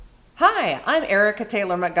Hi, I'm Erica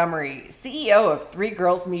Taylor Montgomery, CEO of Three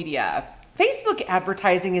Girls Media. Facebook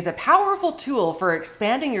advertising is a powerful tool for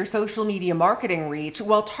expanding your social media marketing reach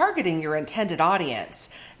while targeting your intended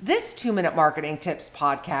audience. This 2-Minute Marketing Tips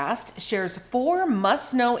podcast shares 4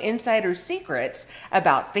 must-know insider secrets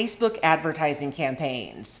about Facebook advertising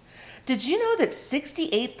campaigns. Did you know that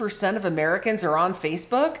 68% of Americans are on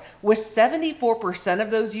Facebook, with 74% of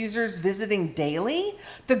those users visiting daily?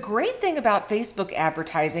 The great thing about Facebook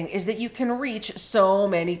advertising is that you can reach so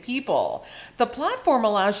many people. The platform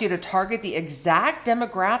allows you to target the exact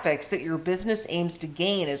demographics that your business aims to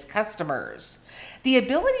gain as customers. The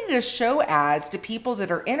ability to show ads to people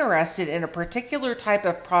that are interested in a particular type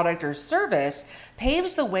of product or service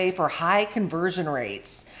paves the way for high conversion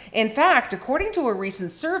rates. In fact, according to a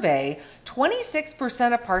recent survey,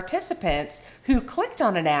 26% of participants who clicked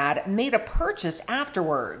on an ad made a purchase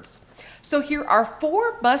afterwards. So here are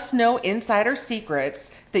 4 must-know insider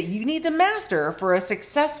secrets that you need to master for a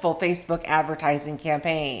successful Facebook advertising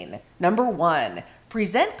campaign. Number 1.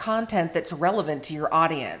 Present content that's relevant to your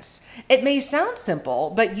audience. It may sound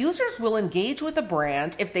simple, but users will engage with a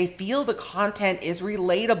brand if they feel the content is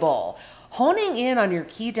relatable. Honing in on your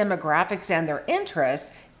key demographics and their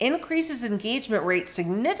interests increases engagement rates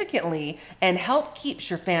significantly and help keeps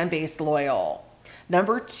your fan base loyal.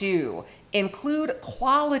 Number 2. Include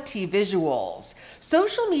quality visuals.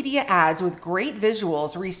 Social media ads with great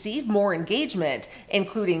visuals receive more engagement,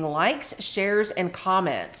 including likes, shares, and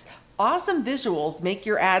comments. Awesome visuals make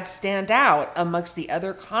your ads stand out amongst the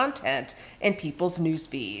other content in people's news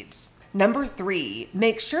feeds. Number 3,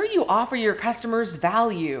 make sure you offer your customers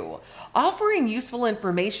value. Offering useful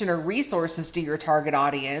information or resources to your target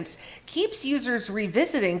audience keeps users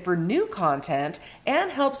revisiting for new content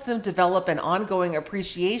and helps them develop an ongoing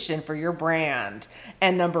appreciation for your brand.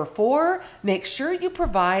 And number 4, make sure you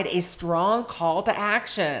provide a strong call to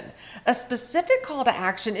action. A specific call to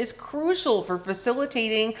action is crucial for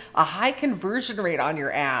facilitating a high conversion rate on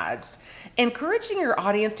your ads. Encouraging your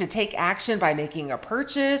audience to take action by making a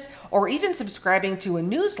purchase or even subscribing to a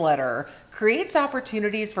newsletter creates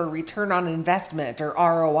opportunities for return on investment, or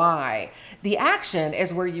ROI. The action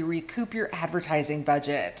is where you recoup your advertising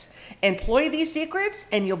budget. Employ these secrets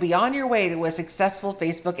and you'll be on your way to a successful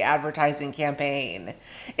Facebook advertising campaign.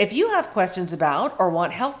 If you have questions about or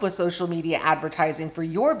want help with social media advertising for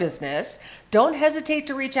your business, don't hesitate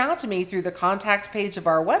to reach out to me through the contact page of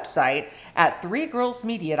our website at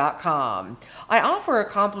threegirlsmedia.com. I offer a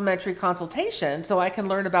complimentary consultation so I can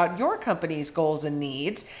learn about your company's goals and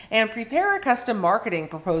needs and prepare a custom marketing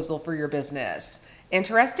proposal for your business.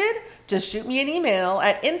 Interested? Just shoot me an email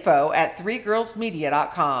at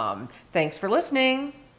info@threegirlsmedia.com. Thanks for listening.